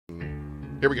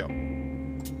Here we go.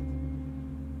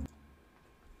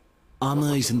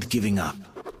 Anna isn't giving up.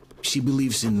 She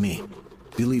believes in me,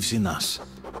 believes in us,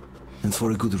 and for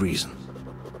a good reason.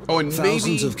 Oh, and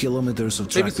Thousands of kilometers of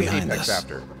track behind us.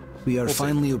 After. We are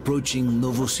finally approaching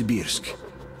Novosibirsk,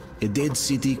 a dead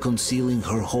city concealing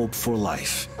her hope for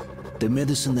life, the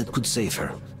medicine that could save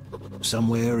her,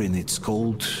 somewhere in its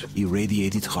cold,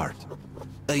 irradiated heart.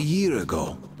 A year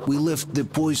ago, we left the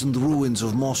poisoned ruins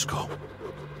of Moscow,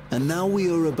 and now we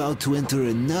are about to enter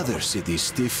another city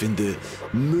stiff in the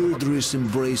murderous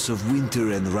embrace of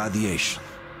winter and radiation.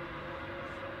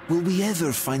 Will we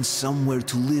ever find somewhere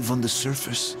to live on the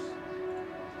surface?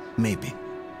 Maybe.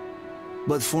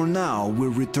 But for now, we're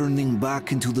returning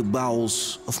back into the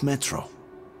bowels of Metro.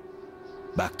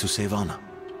 Back to save Anna.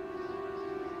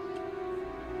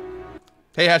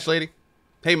 Hey, Hash Lady.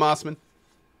 Hey, Mossman.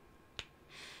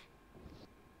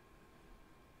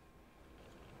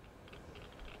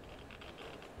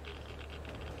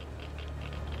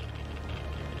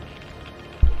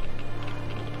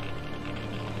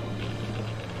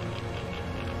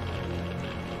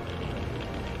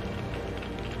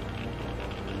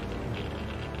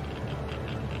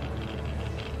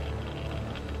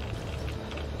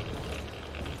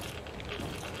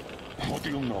 What do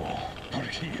you know? We're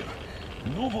here.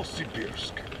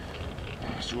 Novosibirsk.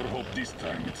 I sure hope this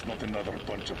time it's not another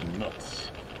bunch of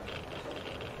nuts.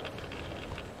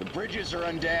 The bridges are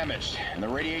undamaged, and the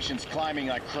radiation's climbing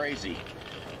like crazy.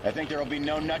 I think there'll be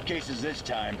no nutcases this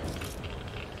time.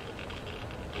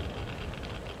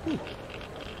 Whew.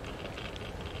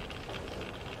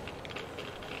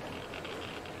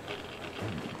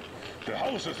 The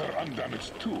houses are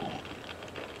undamaged too.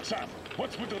 Sam,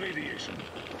 what's with the radiation?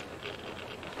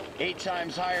 8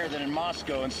 times higher than in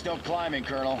Moscow and still climbing,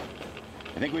 Colonel.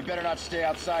 I think we better not stay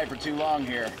outside for too long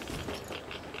here.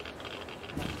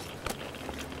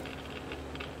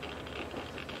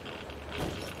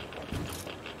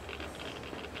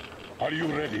 Are you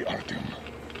ready, Artyom?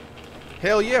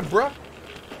 Hell yeah, bruh.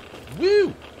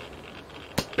 Woo!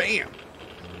 Bam!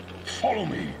 Follow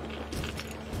me.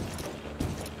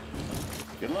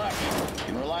 Good luck. You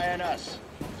can rely on us.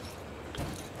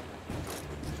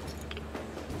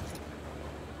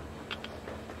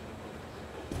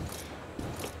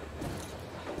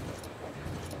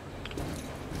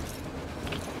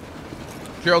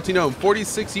 Geraldino, I'm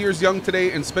 46 years young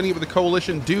today and spending it with the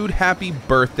Coalition. Dude, happy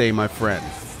birthday, my friend.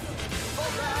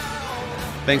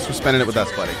 Thanks for spending it with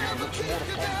us, buddy.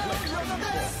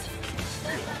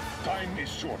 Time is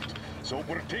short, so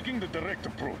we're taking the direct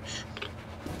approach.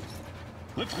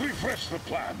 Let's refresh the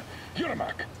plan.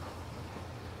 Yermak,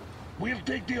 we'll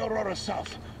take the Aurora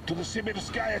south to the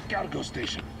Sibirskaya cargo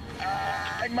station.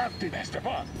 Martin,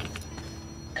 Stepan.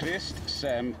 Krist,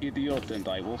 Sam, Idiot, and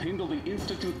I will handle the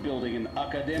Institute building in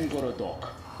Akademgorodok.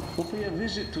 We'll pay a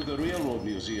visit to the Railroad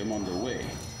Museum on the way.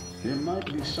 There might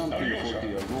be something for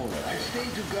the Aurora. I stay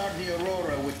to guard the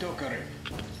Aurora with Tokarev.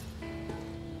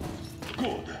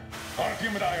 Good.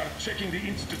 Artyom and I are checking the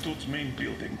Institute's main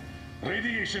building.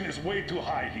 Radiation is way too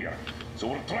high here, so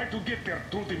we'll try to get there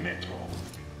through the metro.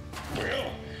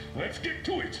 Well, let's get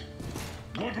to it.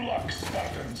 Good luck,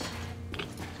 Spartans.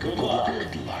 Good luck.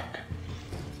 Good luck.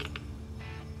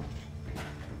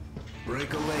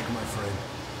 Break a leg, my friend.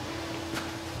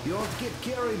 You don't get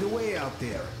carried away out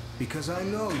there, because I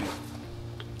know you.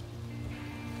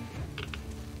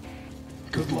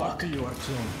 Good luck to you,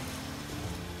 Artyom.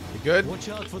 You good? Watch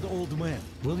out for the old man,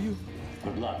 will you?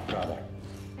 Good luck, brother.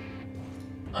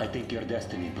 I think your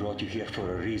destiny brought you here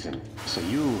for a reason, so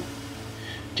you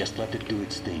just let it do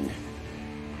its thing.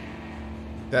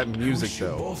 That music, Wish you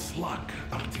though. both luck,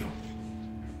 Artyom.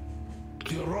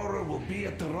 The Aurora will be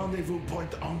at the rendezvous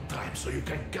point on time, so you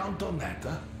can count on that,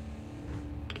 huh?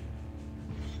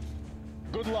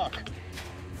 Good luck.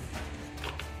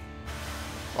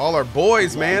 All our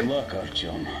boys, man. Good luck,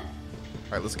 Artyom. All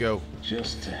right, let's go.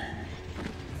 Just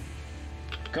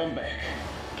come back.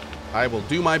 I will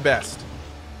do my best.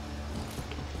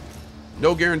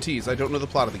 No guarantees. I don't know the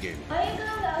plot of the game. Are you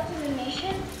going out to the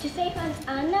mission to save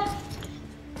Anna?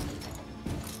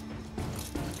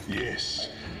 Yes.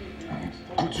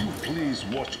 Could you please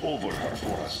watch over her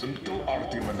for us until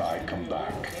Artyom and I come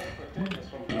back?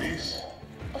 Please?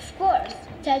 Of course.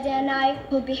 Teddy and I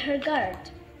will be her guard.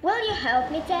 Will you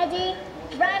help me, Teddy?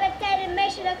 Private Teddy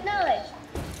mission acknowledged.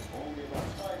 Only about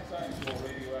 5 times more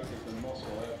radioactive than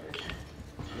Moscow average.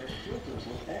 Their filters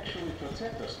will actually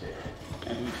protect us there,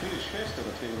 and we'd finish faster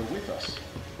if they were with us.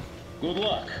 Good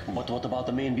luck. But what about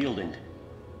the main building?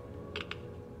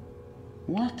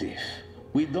 What if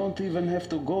we don't even have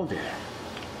to go there?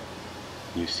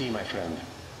 You see, my friend,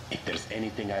 If there's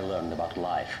anything I learned about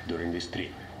life during this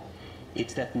trip,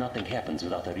 it's that nothing happens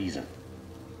without a reason.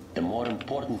 The more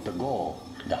important the goal,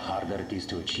 the harder it is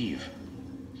to achieve.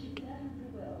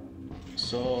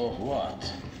 So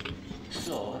what?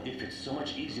 So, if it's so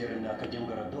much easier in the Akadem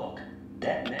Gorodok,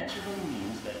 that naturally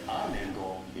means that our main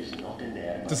goal is not in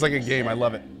there. Just like a game, I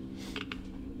love it.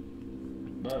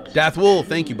 But Dath Wool,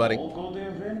 thank you, buddy. all go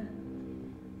there then?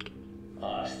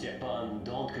 Stepan,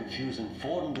 don't confuse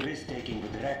informed risk-taking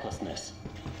with recklessness.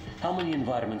 How many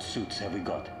environment suits have we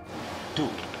got? 2.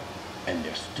 And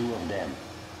there's 2 of them.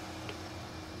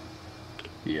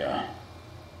 Yeah.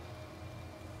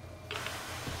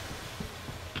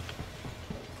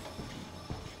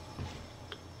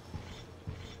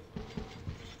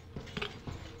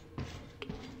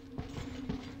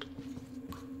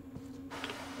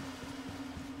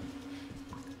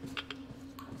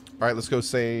 All right, let's go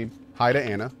say hi to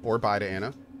Anna, or bye to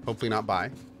Anna. Hopefully not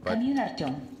bye, but Come in,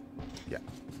 Artyom. yeah.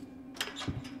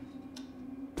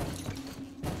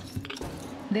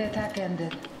 The attack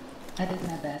ended. I did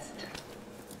my best.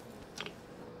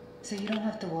 So you don't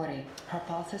have to worry. Her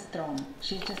pulse is strong.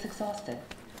 She's just exhausted.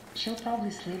 She'll probably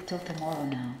sleep till tomorrow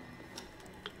now.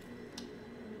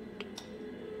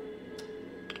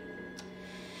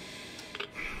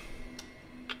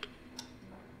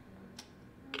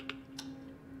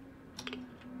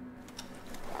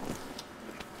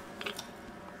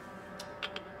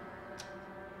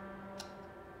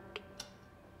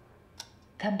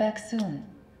 Come back soon.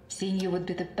 Seeing you would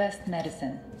be the best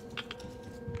medicine.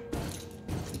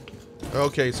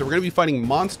 Okay, so we're gonna be fighting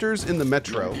monsters in the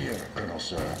metro. Here, Colonel,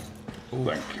 sir. Ooh,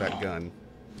 Thank you. that gun.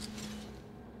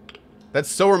 That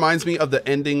so reminds me of the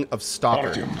ending of Stalker.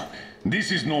 Artyom,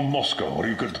 this is no Moscow where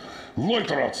you could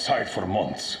loiter outside for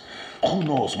months. Who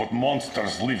knows what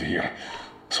monsters live here?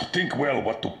 So think well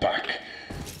what to pack.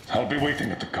 I'll be waiting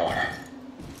at the car.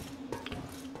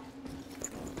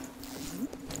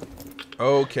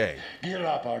 Okay. Gear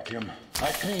up, Artyom.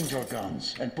 I cleaned your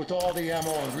guns and put all the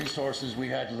ammo and resources we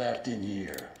had left in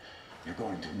here. You're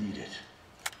going to need it.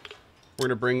 We're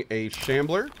gonna bring a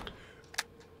Shambler.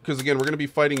 Because again, we're gonna be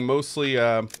fighting mostly,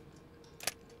 I'm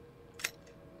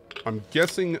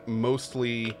guessing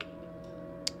mostly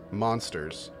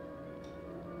monsters.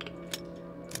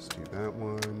 Let's do that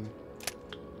one.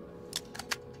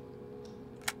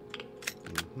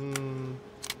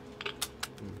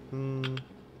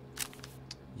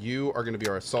 You are going to be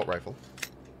our assault rifle.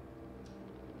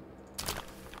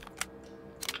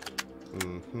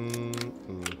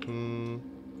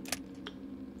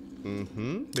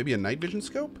 Maybe a night vision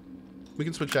scope? We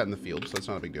can switch that in the field, so that's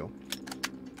not a big deal.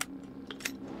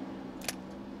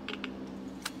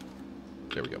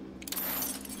 There we go.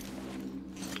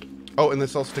 Oh, and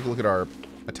let's also take a look at our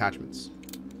attachments.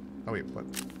 Oh, wait, what?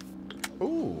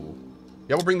 Ooh.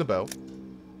 Yeah, we'll bring the bow.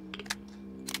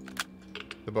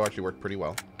 The bow actually worked pretty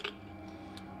well.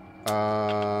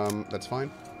 That's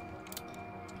fine.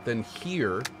 Then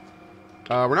here,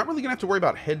 we're not really gonna have to worry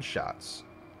about headshots,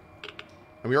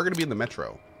 and we are gonna be in the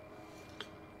metro.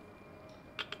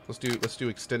 Let's do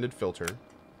extended filter.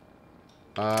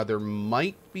 There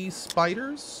might be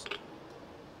spiders.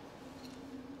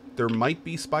 There might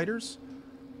be spiders.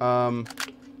 So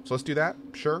let's do that.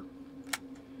 Sure.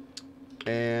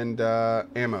 And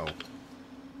ammo.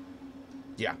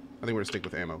 Yeah, I think we're gonna stick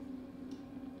with ammo.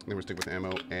 I think we're stick with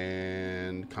ammo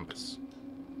and compass.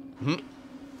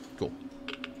 Cool.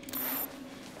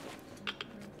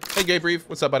 Hey, Gabe Reeve.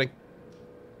 What's up, buddy?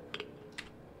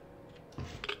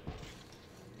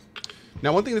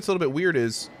 Now, one thing that's a little bit weird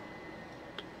is,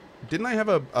 didn't I have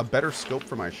a better scope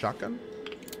for my shotgun?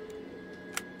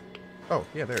 Oh,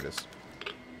 yeah, there it is.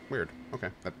 Weird. Okay,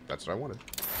 that's what I wanted.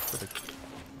 Perfect.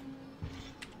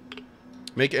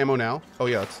 Make ammo now? Oh,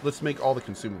 yeah, let's make all the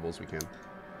consumables we can.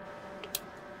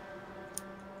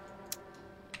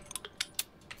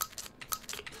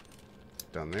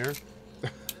 Down there.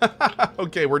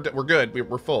 Okay, we're good.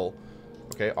 We're full.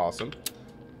 Okay, awesome.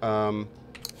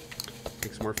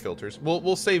 Make some more filters.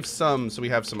 We'll save some so we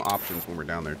have some options when we're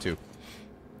down there too.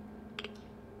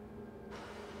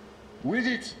 With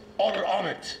it or on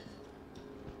it?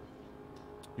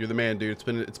 You're the man, dude.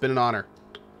 It's been an honor.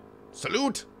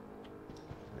 Salute.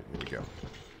 Right, here we go.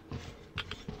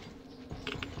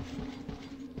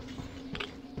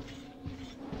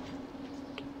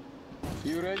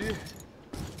 You ready?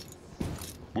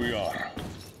 We are.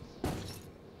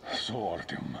 So,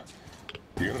 Artyom,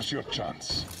 here's your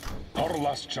chance. Our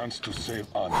last chance to save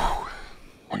Anna.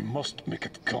 We must make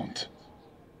it count.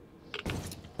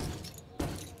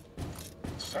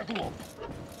 Settle up.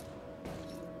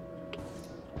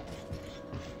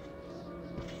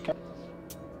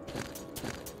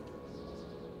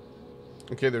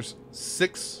 Okay, there's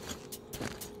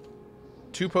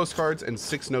 2 postcards and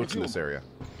 6 notes in this area.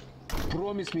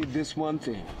 Promise me this one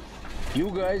thing.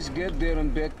 You guys get there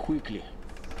and back quickly.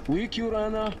 We cure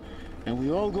Anna, and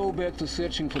we all go back to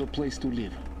searching for a place to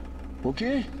live.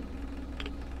 Okay?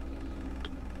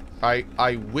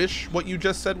 I wish what you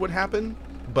just said would happen,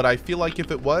 but I feel like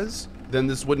if it was, then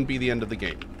this wouldn't be the end of the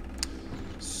game.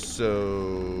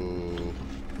 So...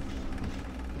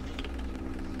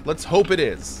 let's hope it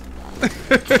is.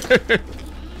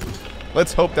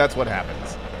 Let's hope that's what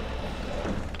happens.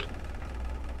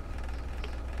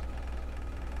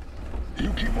 You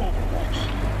keep overwatch.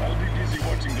 I'll be busy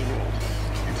watching the road.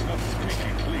 It's not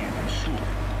squeaky clean, I'm sure.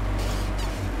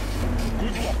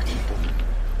 Good luck, people.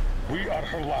 We are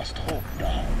her last hope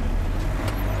now.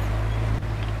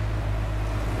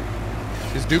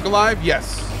 Is Duke alive?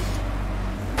 Yes.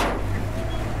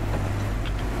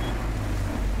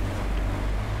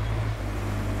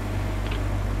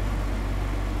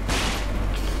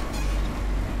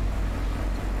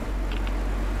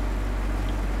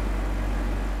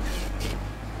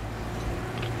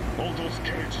 All those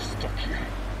carriages stuck here.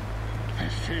 I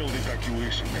failed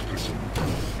evacuation, I presume.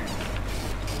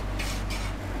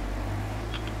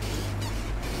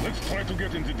 Let's try to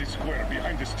get into the square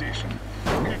behind the station.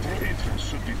 Metro entrance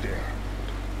should be there.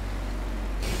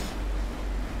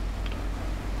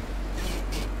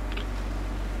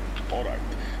 All right.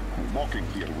 Walking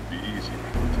here would be easier,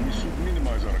 but we should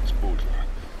minimize our exposure.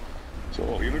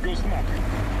 So here goes nothing.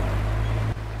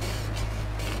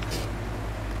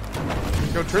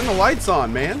 Yo, turn the lights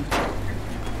on, man.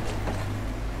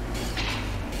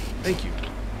 Thank you.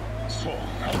 So,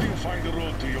 how do you find the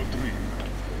road to your dream?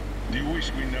 Do you wish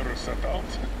we never set out?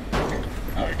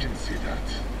 I can see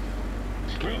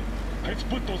that. Well, let's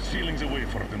put those feelings away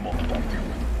for the moment,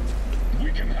 Artyom.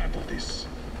 We can handle this.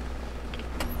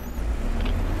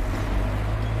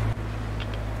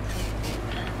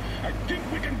 I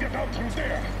think we can get out through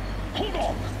there. Hold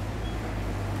on.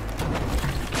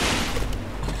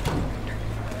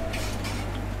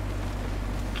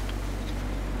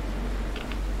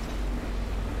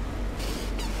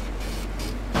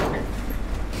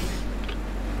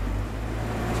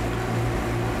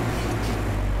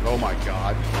 Oh my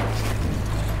god.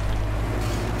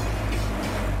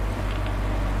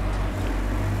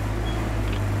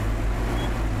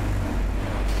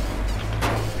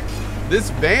 This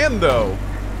van, though.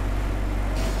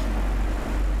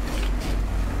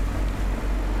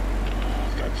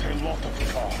 That's a lot of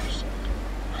cars.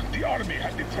 The army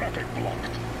had the traffic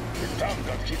blocked. The town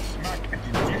got hit smack in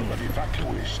the middle of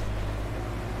evacuation.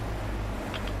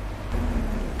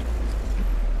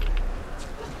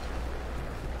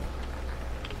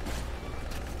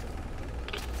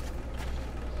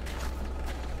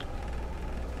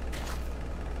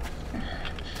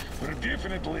 We're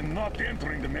definitely not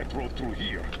entering the metro through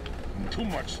here. Too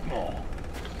much snow.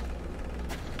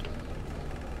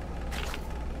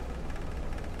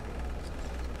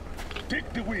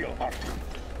 Take the wheel, Artyom.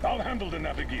 I'll handle the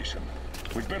navigation.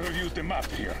 We'd better use the map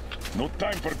here. No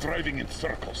time for driving in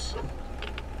circles.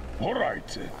 All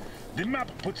right. The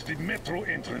map puts the metro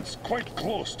entrance quite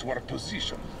close to our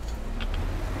position.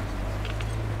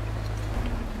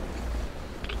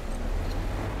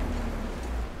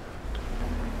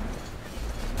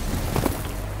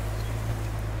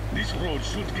 This road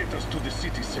should get us to the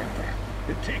city center.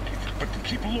 Take it, but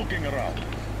keep looking around.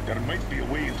 There might be a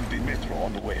way into the metro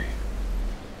on the way.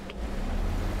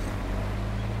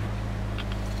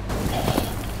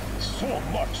 Oh, so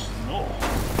much snow.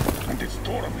 And the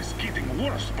storm is getting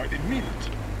worse by the minute.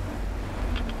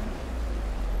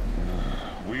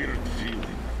 Weird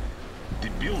feeling. The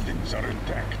buildings are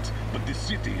intact, but the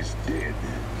city is dead.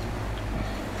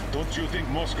 Don't you think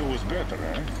Moscow was better,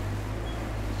 eh?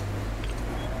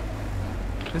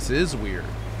 This is weird.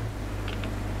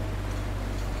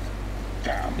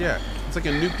 Damn. Yeah, it's like a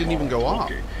nuke didn't even go off.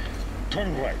 Okay.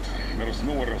 Turn right. There's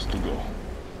nowhere else to go.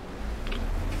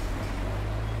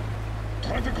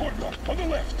 Try the courtyard on the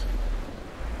left.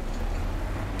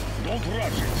 Don't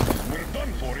rush it. We're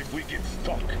done for if we get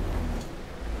stuck.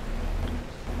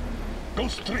 Go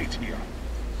straight here.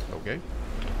 Okay.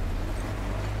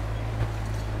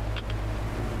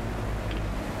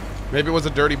 Maybe it was a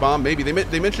dirty bomb. Maybe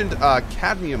they mentioned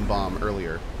cadmium bomb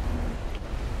earlier.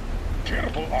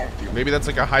 Careful, Artyom. Maybe that's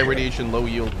like a high radiation, low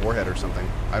yield warhead or something.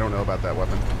 I don't know about that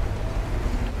weapon.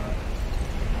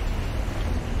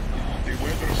 The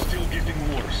weather's still getting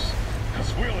worse,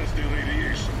 as well as the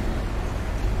radiation.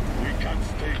 We can't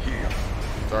stay here.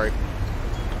 Sorry.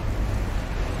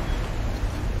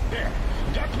 There.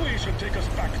 That way should take us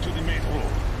back to the main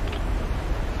road.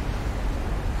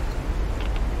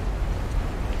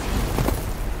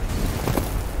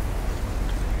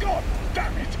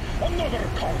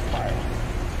 south pile.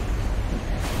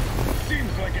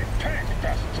 Seems like a tank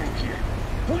passed through here.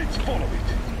 Let's follow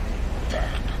it.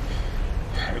 Damn.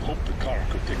 I hope the car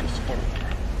could take us further.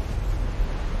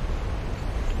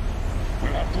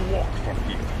 We'll have to walk from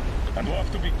here. And we'll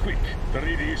have to be quick. The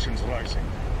radiation's rising.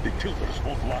 The tilters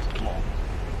won't last long.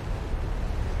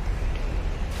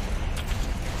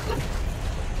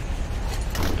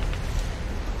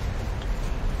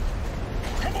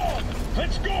 Come on!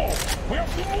 Let's go! We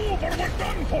have to move or we're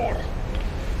done for!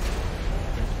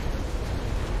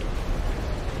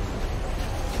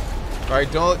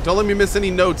 Alright, don't let me miss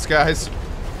any notes, guys.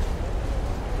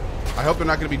 I hope they're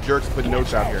not going to be jerks to put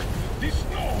notes out here. This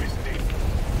snow is deep.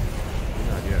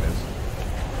 God, yeah, it is.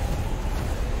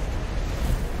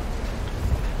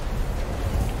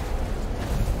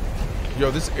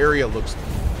 Yo, this area looks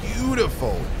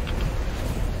beautiful.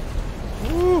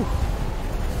 Woo.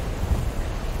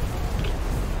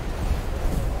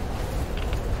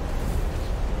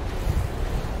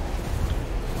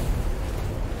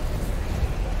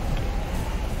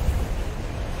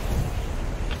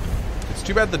 It's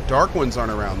too bad the dark ones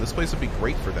aren't around. This place would be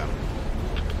great for them.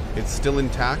 It's still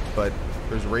intact, but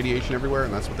there's radiation everywhere,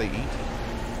 and that's what they eat.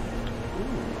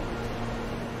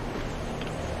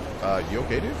 You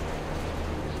okay, dude?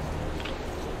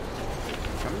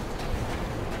 Coming?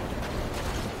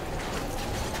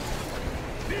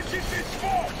 This is the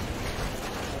spot!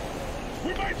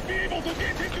 We might be able to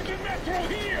get into the metro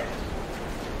here!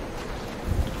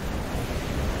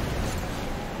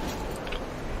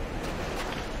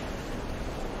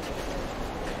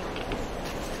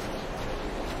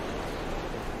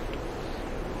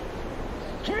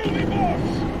 Through the box!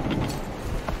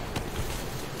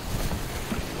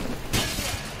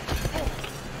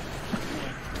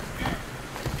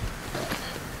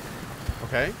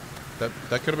 Okay. That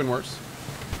could have been worse.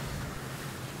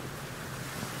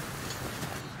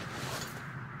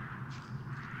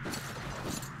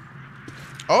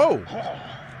 Oh! Wow,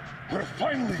 we're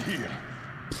finally here.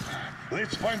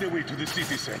 Let's find a way to the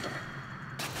city center.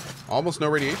 Almost no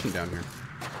radiation down here.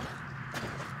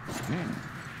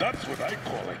 That's what I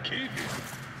call a cave-in.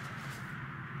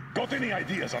 Got any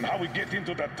ideas on how we get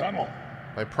into that tunnel?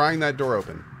 By prying that door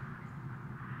open.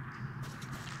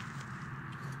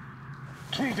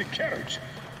 Through the carriage.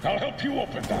 I'll help you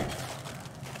open that.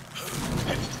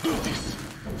 Let's do this.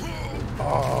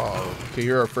 Oh, okay,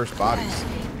 here are our first bodies.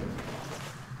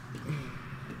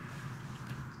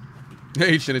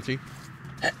 Hey, Shinichi.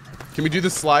 Can we do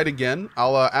this slide again?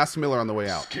 I'll ask Miller on the way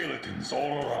out. Skeletons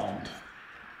all around.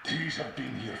 These have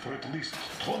been here for at least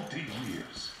 20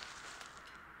 years.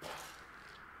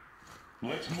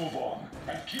 Let's move on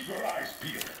and keep our eyes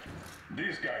peeled.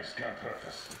 These guys can't hurt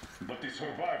us, but the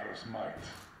survivors might.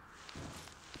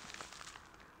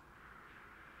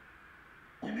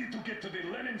 We need to get to the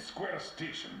Lenin Square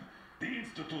station. The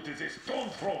Institute is a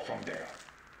stone's throw from there.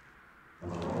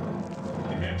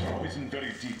 The metro isn't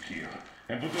very deep here,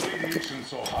 and with the radiation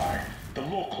so high, the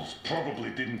locals probably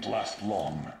didn't last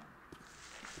long.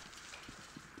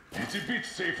 It's a bit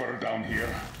safer down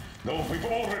here, though we've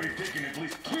already taken at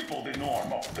least triple the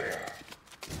norm up there.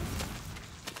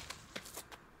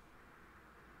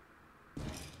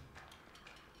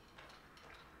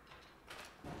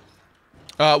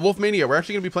 Wolfmania, we're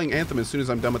actually going to be playing Anthem as soon as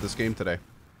I'm done with this game today.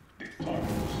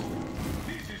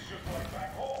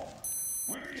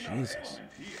 Jesus.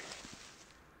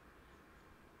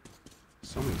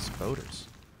 So many spoders.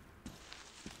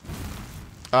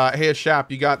 Hey,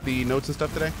 Shap, you got the notes and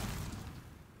stuff today?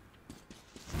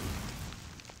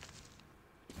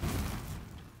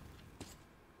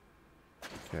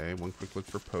 Okay, one quick look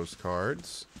for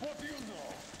postcards.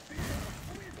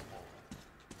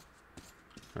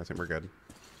 I think we're good.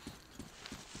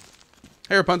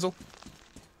 Hey, Rapunzel.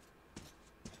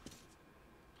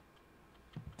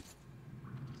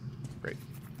 Great.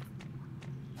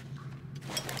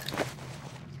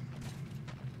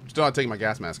 Still not taking my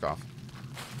gas mask off.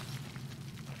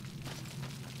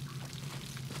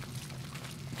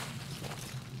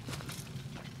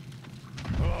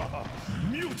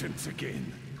 Mutants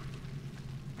again.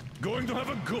 Going to have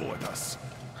a go at us.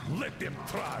 Let them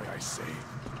try, I say.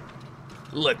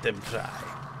 Let them try.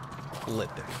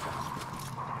 Let them try.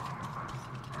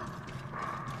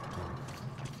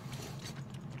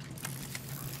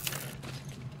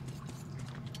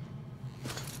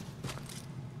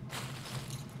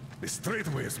 The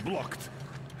straightway is blocked.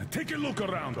 Take a look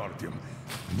around, Artyom.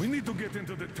 We need to get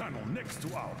into the tunnel next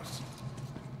to ours.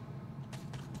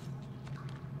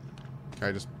 Can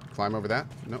I just climb over that?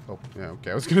 No. Oh, yeah,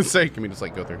 okay. I was gonna say, can we just,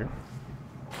 like, go through here?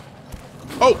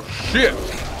 Oh, shit!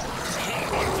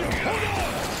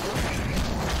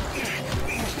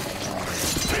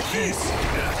 this!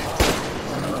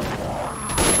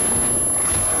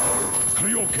 Are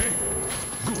you okay?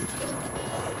 Good.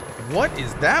 What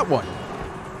is that one?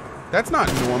 That's not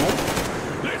normal.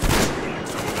 Let's get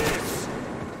some of this!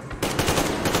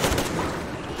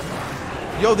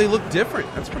 Yo, they look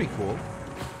different. That's pretty cool.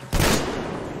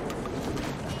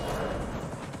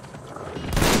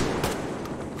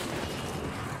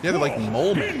 Yeah, they're like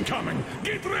mole men. Incoming!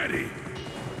 Get ready!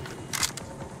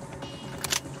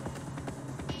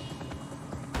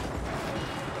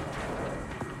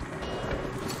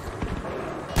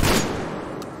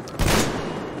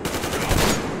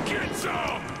 Get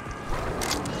some!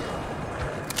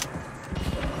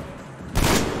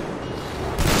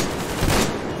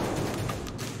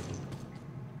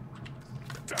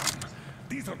 Damn,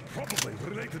 these are probably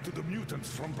related to the mutants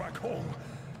from back home.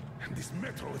 And this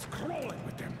metro is crawling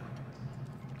with them.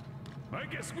 I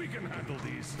guess we can handle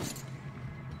these.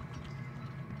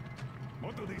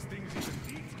 What do these things even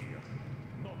eat here?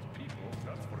 Not people,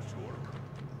 that's for sure.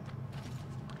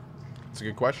 It's a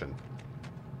good question.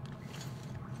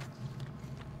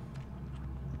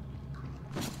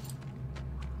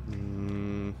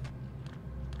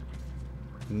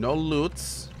 No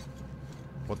loots.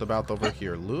 What about over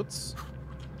here? Loots?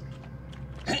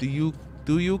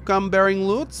 Do you come bearing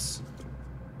loots?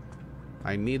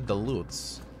 I need the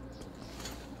loots.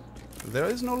 There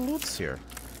is no loots here.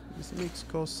 This makes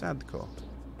go sadco.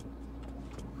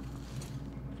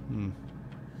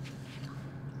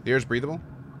 The air's breathable?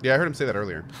 Yeah, I heard him say that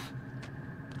earlier.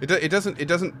 It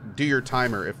doesn't do your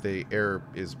timer if the air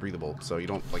is breathable, so you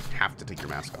don't like have to take your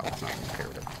mask off. It's not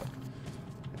imperative.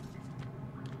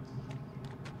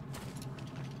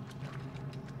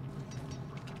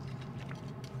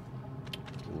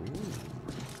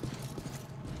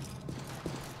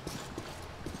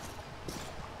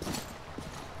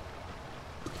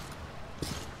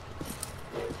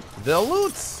 The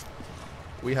loots!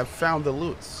 We have found the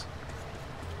loots.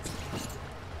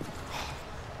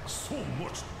 So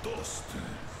much dust.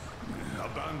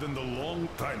 Abandoned a long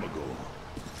time ago.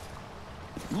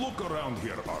 Look around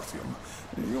here, Artyom.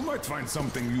 You might find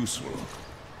something useful.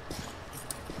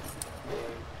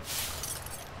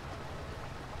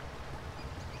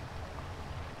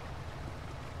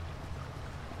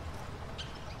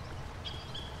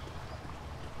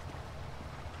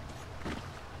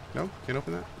 No? Can't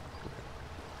open that?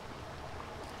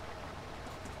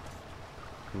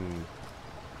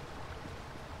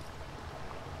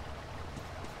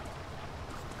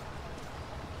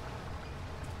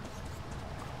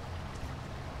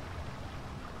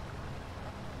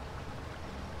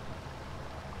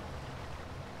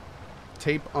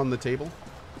 Tape on the table.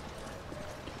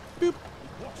 Boop.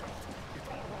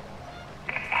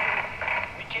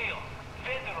 Mikhail,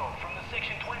 Fedorov from the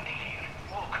Section 20 here.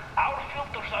 Look, our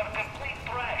filters are complete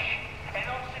trash. And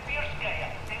on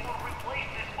Sibirskaya, they will replace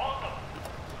this autumn.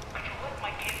 Could you let my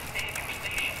kids stay at your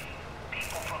station?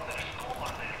 People from their school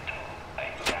are there too. I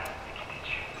can't,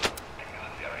 Nikitich. The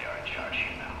military are in charge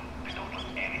here now. They don't let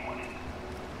anyone in.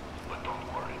 But don't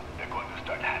worry, they're going to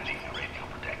start handing the radio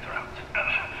protector out.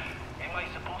 Am I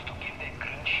supposed to give that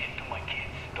green shit to my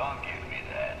kids? Don't give me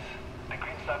that. The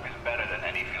green stuff is better than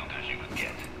any filters you could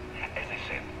get. As I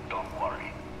said, don't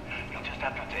worry. You'll just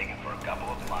have to take it for a couple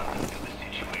of months until the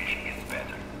situation gets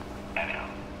better. Anyhow,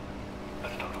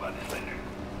 let's talk about this later.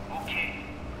 Okay,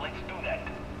 let's do that.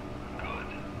 Good.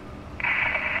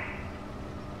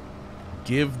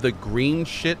 Give the green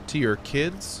shit to your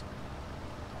kids?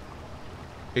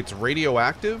 It's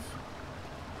radioactive?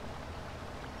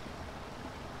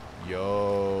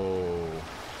 Yo.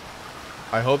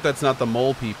 I hope that's not the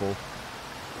mole people.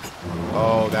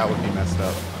 Oh, that would be messed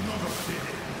up. Another city.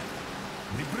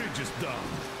 The bridge is down.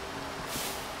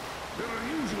 There are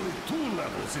usually 2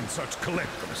 levels in such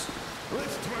collectors.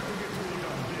 Let's try to get through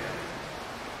down there.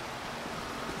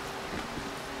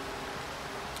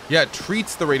 Yeah, it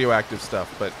treats the radioactive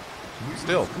stuff, but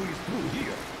still. Squeeze through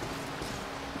here.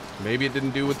 Maybe it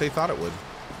didn't do what they thought it would.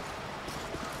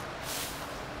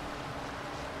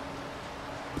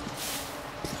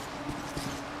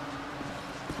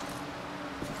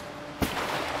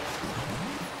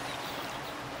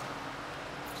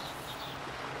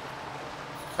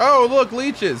 Oh, look,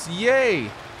 leeches. Yay.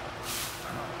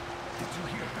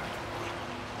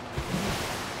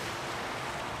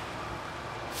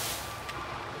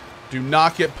 Do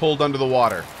not get pulled under the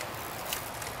water.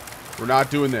 We're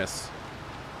not doing this.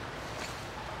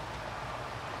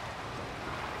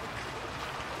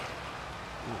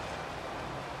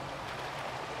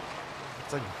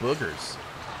 It's like boogers.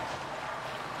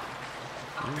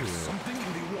 There's something in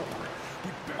the water.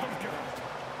 We better get out.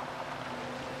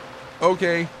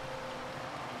 Okay.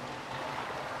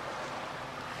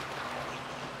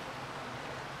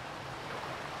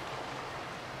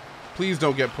 Please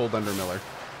don't get pulled under, Miller.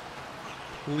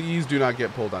 Please do not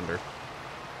get pulled under.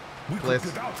 Let's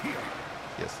get out here.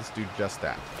 Yes, let's do just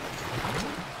that.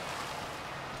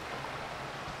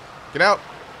 Get out!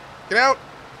 Get out!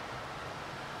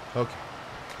 Okay.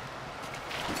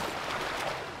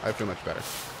 I feel much better.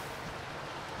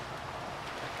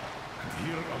 And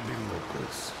here are the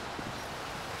locals.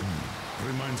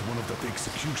 Reminds one of that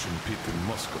execution pit in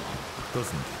Moscow,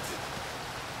 doesn't it?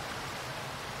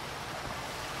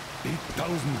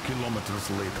 8,000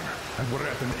 kilometers later, and we're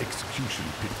at an execution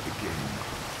pit again.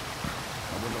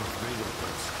 I wonder if they were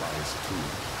bad spies too.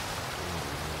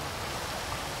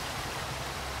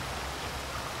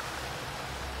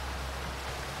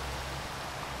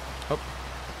 Oh.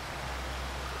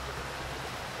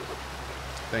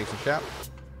 Thanks, chap.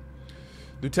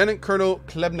 Lieutenant Colonel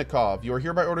Klebnikov, you are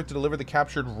hereby ordered to deliver the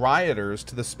captured rioters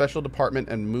to the Special Department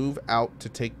and move out to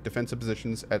take defensive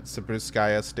positions at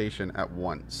Sibirskaya Station at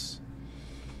once.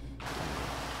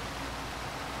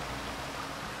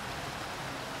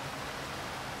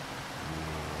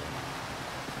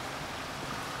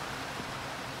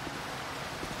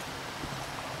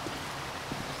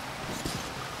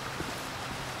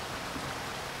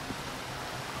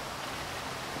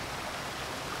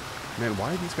 Man,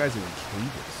 why are these guys in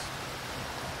cages?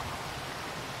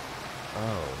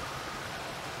 Oh.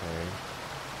 Okay.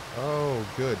 Oh,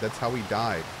 good. That's how he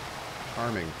died.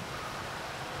 Charming.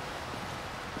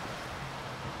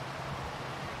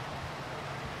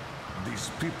 These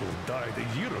people died a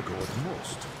year ago at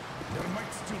most. There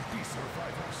might still be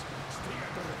survivors. Stay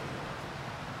at the ready.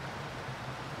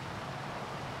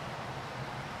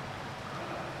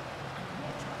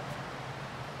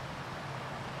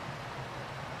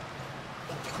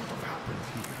 What could have happened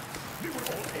here? They were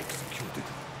all executed.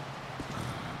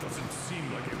 Doesn't seem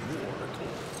like a war at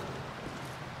all.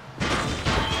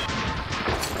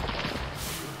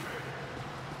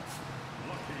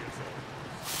 Lucky as always.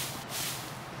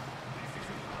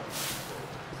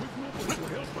 With nobody to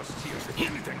help us here if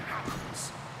anything happens.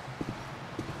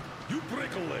 You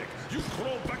break a leg, you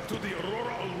crawl back to the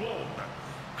Aurora alone.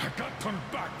 I can't turn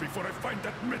back before I find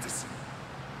that medicine.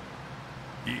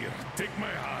 Here, take my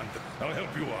hand. I'll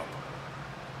help you up.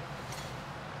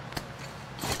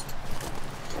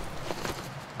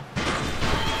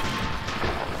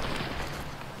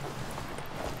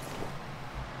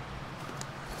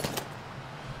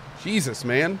 Jesus,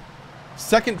 man.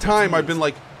 Second time I've been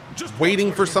like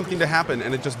waiting for something to happen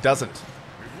and it just doesn't.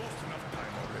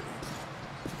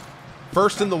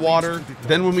 First in the water,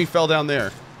 then when we fell down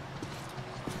there.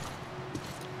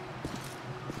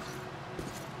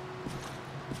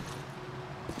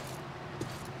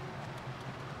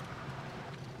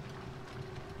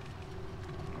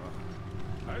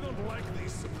 I don't like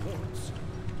these supports.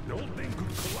 The whole thing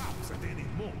could collapse at any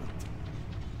moment.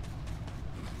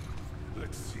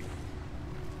 Let's see.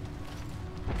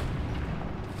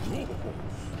 Oh,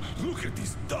 look at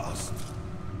this dust.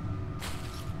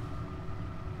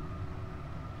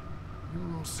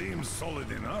 Seems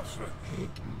solid enough.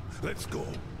 Let's go.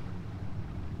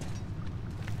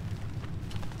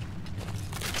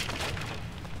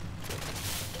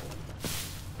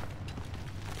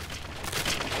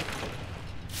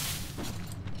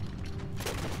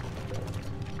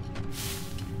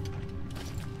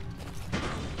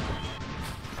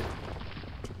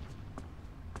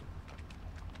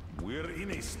 We're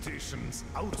in a station's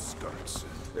outskirts.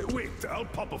 Wait, I'll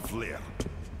pop a flare.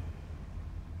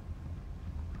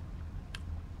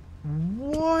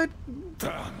 What?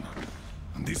 Damn.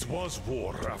 This was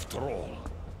war after all.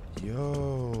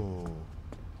 Yo.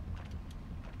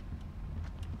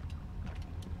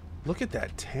 Look at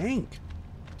that tank.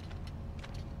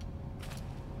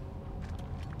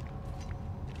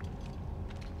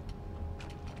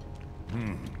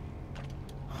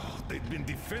 Oh, they'd been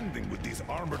defending with these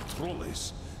armored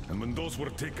trolleys, and when those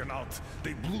were taken out,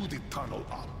 they blew the tunnel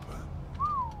up.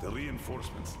 The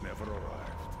reinforcements never arrived.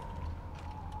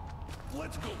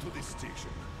 Let's go to this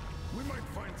station. We might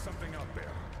find something out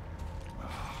there.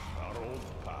 Our old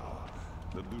pal,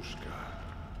 the Dushka.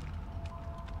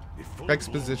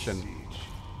 Exposition.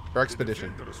 Or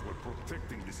expedition. The defenders were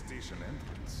protecting the station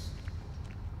entrance.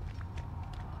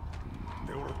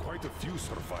 There were quite a few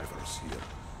survivors here,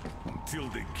 until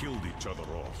they killed each other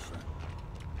off.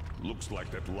 Looks like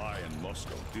that lie in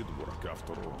Moscow did work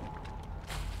after all.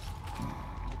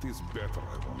 What is better,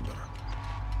 I wonder?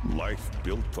 Life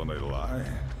built on a lie,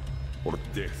 or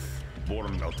death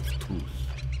born out of truth?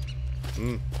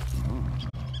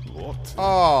 What?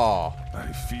 Oh.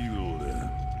 I feel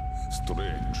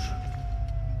strange.